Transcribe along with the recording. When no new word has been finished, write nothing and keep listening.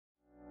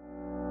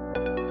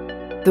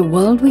The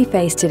world we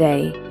face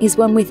today is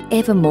one with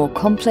ever more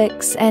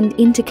complex and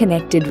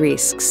interconnected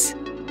risks.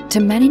 To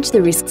manage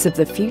the risks of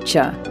the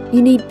future,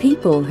 you need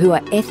people who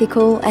are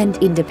ethical and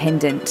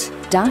independent,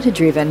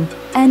 data-driven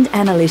and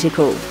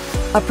analytical.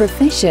 A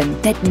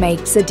profession that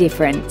makes a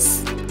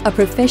difference. A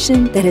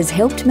profession that has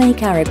helped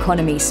make our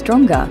economy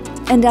stronger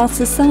and our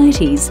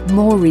societies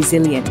more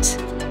resilient.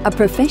 A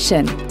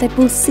profession that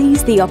will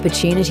seize the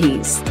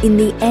opportunities in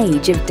the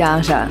age of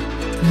data.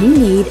 You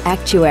need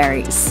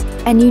actuaries,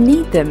 and you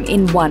need them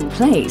in one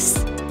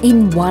place,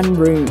 in one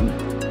room.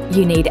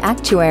 You need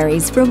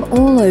actuaries from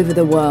all over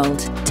the world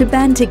to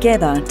band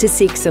together to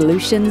seek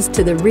solutions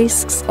to the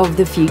risks of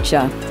the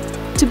future,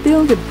 to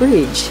build a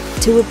bridge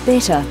to a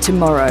better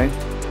tomorrow.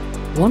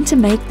 Want to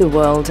make the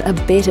world a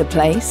better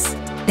place?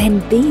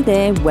 Then be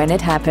there when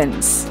it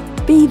happens.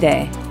 Be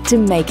there to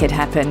make it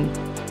happen.